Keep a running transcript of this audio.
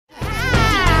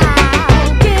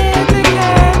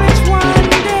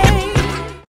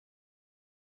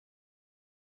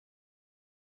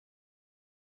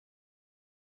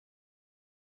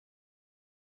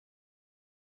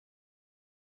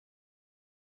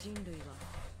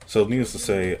So needless to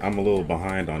say, I'm a little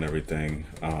behind on everything.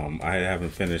 I haven't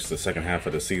finished the second half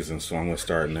of the season, so I'm gonna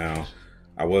start now.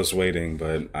 I was waiting,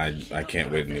 but I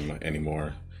can't wait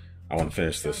anymore. I want to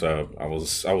finish this up. I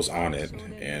was on it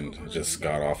and just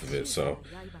got off of it, so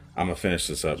I'm gonna finish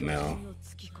this up now.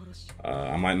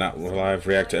 I might not live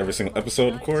react to every single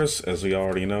episode, of course, as we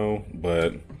already know,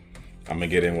 but I'm gonna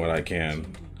get in what I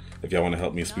can. If y'all want to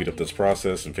help me speed up this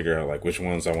process and figure out like which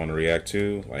ones I want to react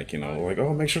to, like, you know, like,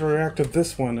 oh, make sure to react to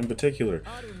this one in particular,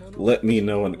 let me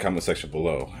know in the comment section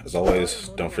below. As always,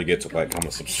 don't forget to like,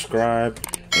 comment, subscribe,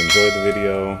 enjoy the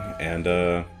video, and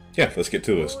yeah, let's get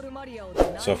to this.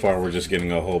 So far, we're just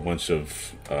getting a whole bunch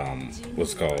of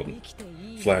what's called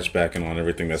flashbacking on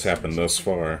everything that's happened thus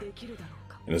far,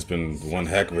 and it's been one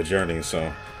heck of a journey.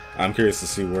 So I'm curious to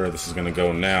see where this is going to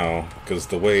go now, because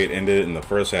the way it ended in the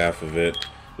first half of it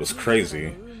was crazy.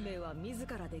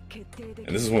 And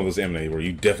this is one of those anime where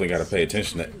you definitely got to pay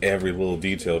attention to every little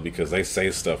detail, because they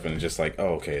say stuff and it's just like,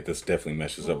 oh, okay, this definitely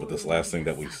meshes up with this last thing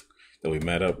that we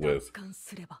met up with.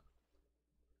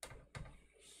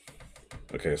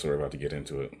 Okay, so we're about to get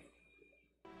into it.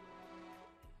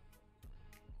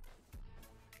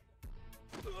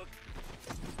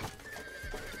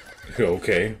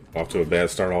 Okay, off to a bad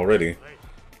start already.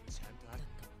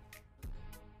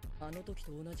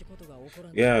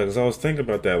 Yeah, because I was thinking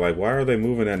about that, like, why are they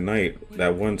moving at night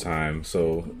that one time,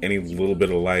 so any little bit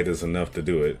of light is enough to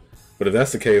do it? But if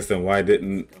that's the case, then why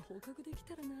didn't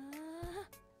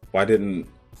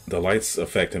the lights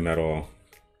affect him at all?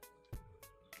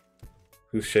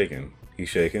 Who's shaking? He's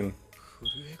shaking?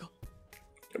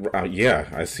 Yeah,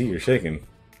 I see you're shaking.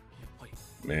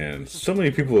 Man, so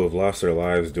many people have lost their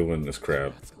lives doing this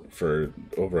crap for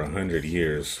over 100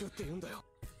 years.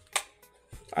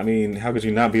 I mean, how could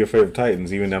you not be afraid of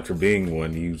Titans even after being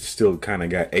one? You still kind of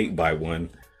got ate by one.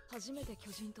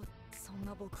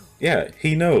 Yeah,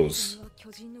 he knows.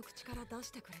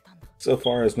 So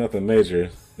far, it's nothing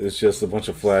major. It's just a bunch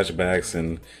of flashbacks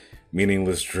and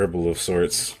meaningless dribble of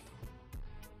sorts.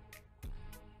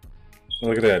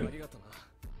 Look at that.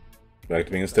 Back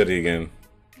to being steady again.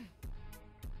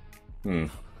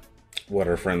 What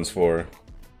are friends for?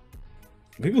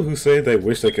 People who say they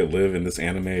wish they could live in this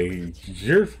anime,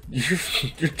 you're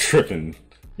tripping.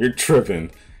 You're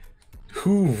tripping.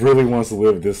 Who really wants to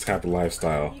live this type of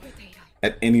lifestyle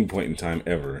at any point in time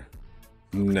ever?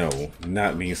 No,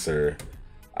 not me, sir.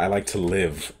 I like to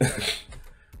live.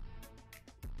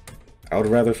 I would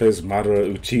rather face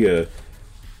Madara Uchiha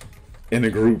in a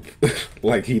group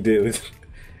like he did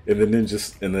in the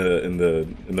ninjas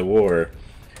in the war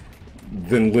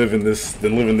than live in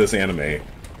this anime.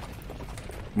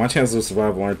 My chances of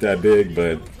survival aren't that big,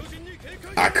 but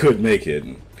I could make it.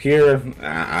 Here,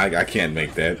 I can't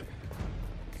make that.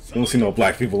 You don't see no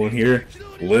black people in here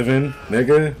living,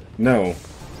 nigga. No,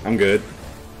 I'm good.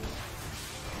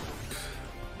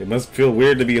 It must feel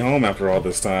weird to be home after all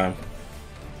this time.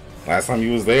 Last time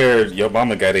you was there, your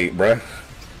mama got ate, bruh.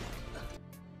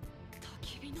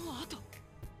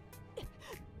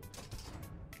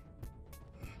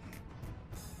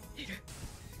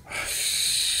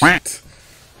 Shit.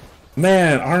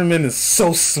 Man, Armin is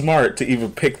so smart to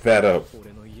even pick that up.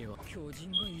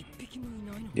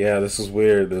 Yeah, this is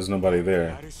weird. There's nobody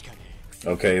there.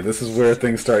 Okay, this is where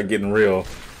things start getting real.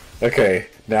 Okay,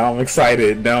 now I'm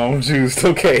excited. Now I'm juiced.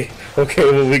 Okay, what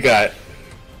we got?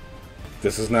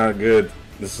 This is not good.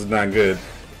 This is not good.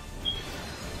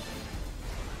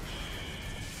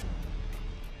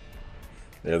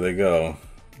 There they go.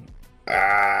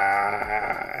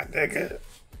 Ah, nigga.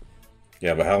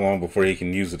 Yeah, but how long before he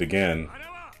can use it again?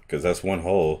 Because that's one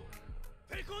hole.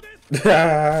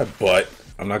 But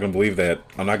I'm not gonna believe that.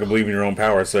 I'm not gonna believe in your own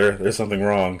power, sir. There's something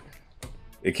wrong.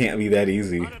 It can't be that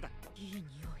easy.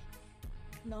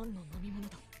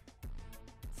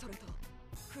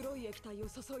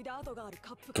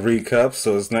 3 cups,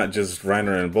 so it's not just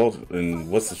Reiner and Bolt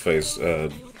and what's his face?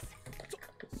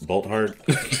 Boltheart?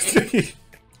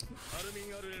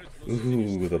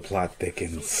 Ooh, the plot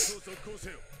thickens.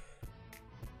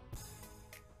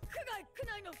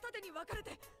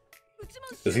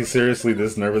 Is he seriously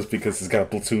this nervous because he's got a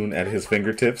platoon at his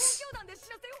fingertips?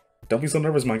 Don't be so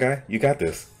nervous, my guy. You got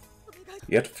this.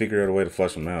 You have to figure out a way to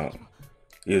flush them out.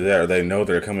 Either that or they know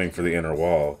they're coming for the inner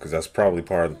wall, because that's probably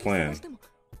part of the plan.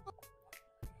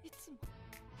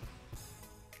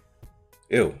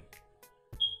 Ew.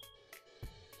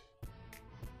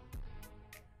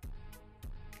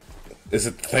 Is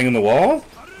it the thing in the wall?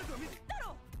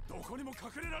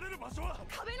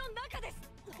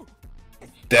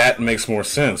 That makes more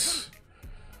sense.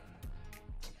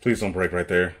 Please don't break right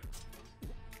there.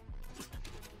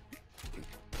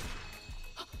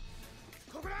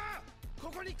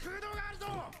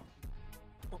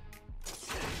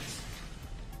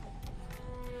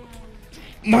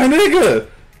 My nigga!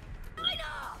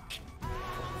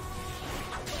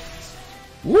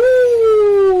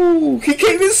 Woo! He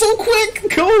came in so quick!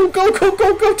 Go, go, go,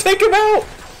 go, go! Take him out!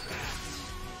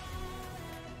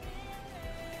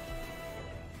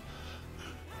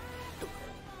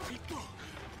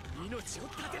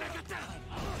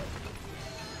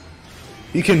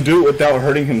 He can do it without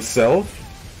hurting himself?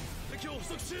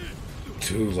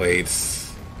 Too late.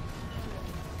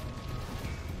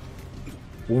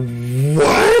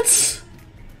 What?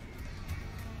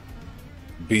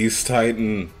 Beast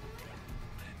Titan.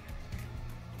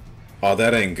 Oh,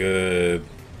 that ain't good.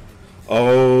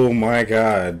 Oh my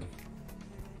god.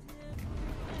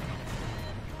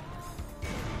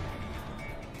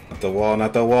 Not the wall,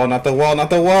 not the wall, not the wall, not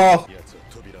the wall!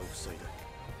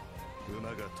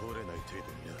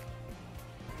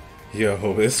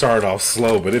 Yo, it started off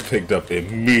slow, but it picked up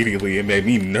immediately. It made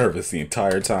me nervous the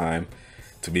entire time.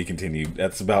 To be continued.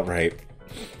 That's about right.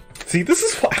 See, this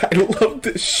is why I love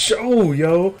this show,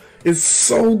 yo. It's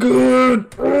so good.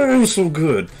 Oh, so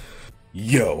good.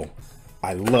 Yo,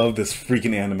 I love this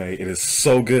freaking anime. It is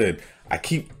so good. I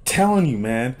keep telling you,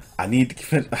 man. I need to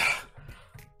finish.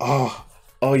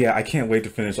 Oh yeah, I can't wait to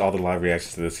finish all the live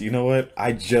reactions to this. You know what?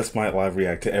 I just might live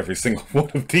react to every single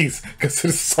one of these because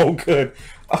it's so good.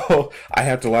 Oh, I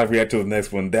have to live react to the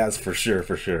next one. That's for sure,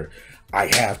 for sure. I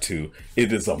have to.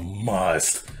 It is a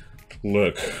must.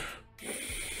 Look,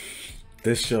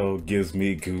 this show gives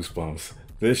me goosebumps.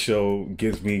 This show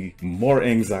gives me more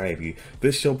anxiety.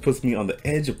 This show puts me on the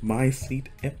edge of my seat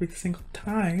every single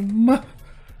time.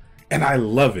 And I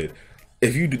love it.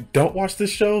 If you don't watch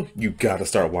this show, you gotta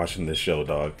start watching this show,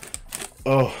 dog.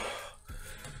 Oh.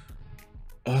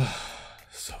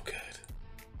 So good.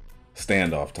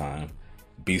 Standoff time.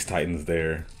 Beast Titan's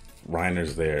there.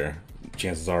 Reiner's there.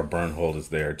 Chances are Burnhold is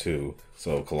there too.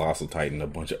 So Colossal Titan, a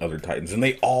bunch of other Titans. And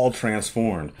they all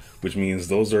transformed. Which means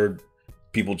those are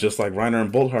people just like Reiner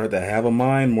and Boltheart that have a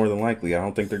mind more than likely. I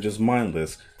don't think they're just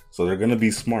mindless. So they're gonna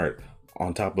be smart.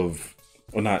 On top of...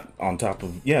 Well, not on top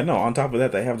of... Yeah, no, on top of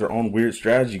that, they have their own weird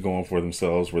strategy going for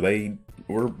themselves where they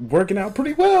were working out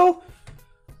pretty well.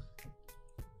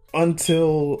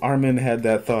 Until Armin had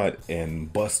that thought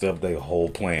and busted up their whole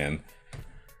plan.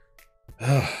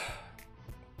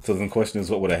 So then the question is,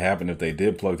 what would have happened if they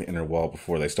did plug the inner wall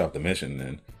before they stopped the mission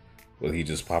then? Well, he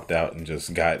just popped out and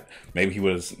just got... Maybe he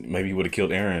would have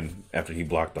killed Eren after he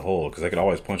blocked the hole, because they could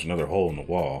always punch another hole in the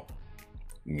wall.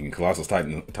 I mean, Colossus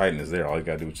Titan is there. All you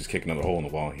gotta do is just kick another hole in the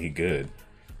wall and he good.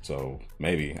 So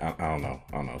maybe, I don't know.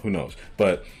 Who knows?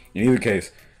 But in either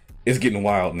case, it's getting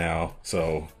wild now.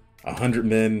 So 100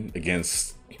 men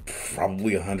against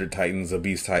probably 100 Titans, a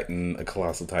Beast Titan, a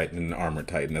Colossal Titan, and an Armored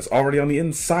Titan that's already on the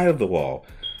inside of the wall.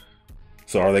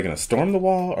 So are they gonna storm the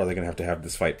wall? Are they gonna have to have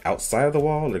this fight outside of the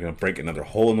wall? They're gonna break another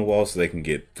hole in the wall so they can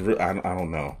get through. I don't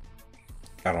know.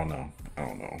 I don't know.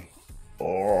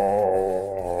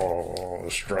 Oh,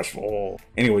 stressful.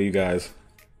 Anyway, you guys,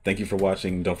 thank you for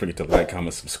watching. Don't forget to like,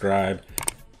 comment, subscribe.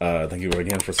 Thank you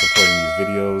again for supporting these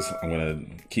videos. I'm gonna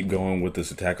keep going with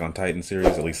this Attack on Titan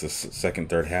series, at least the second,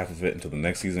 third half of it until the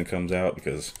next season comes out,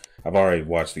 because I've already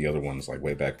watched the other ones like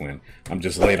way back when. I'm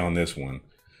just late on this one.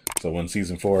 So when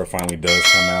season 4 finally does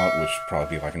come out, which will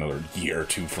probably be like another year or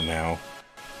two from now,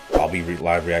 I'll be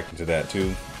live reacting to that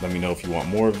too. Let me know if you want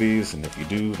more of these, and if you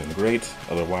do, then great.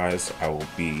 Otherwise, I will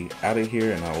be out of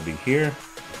here, and I will be here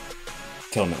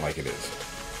telling it like it is.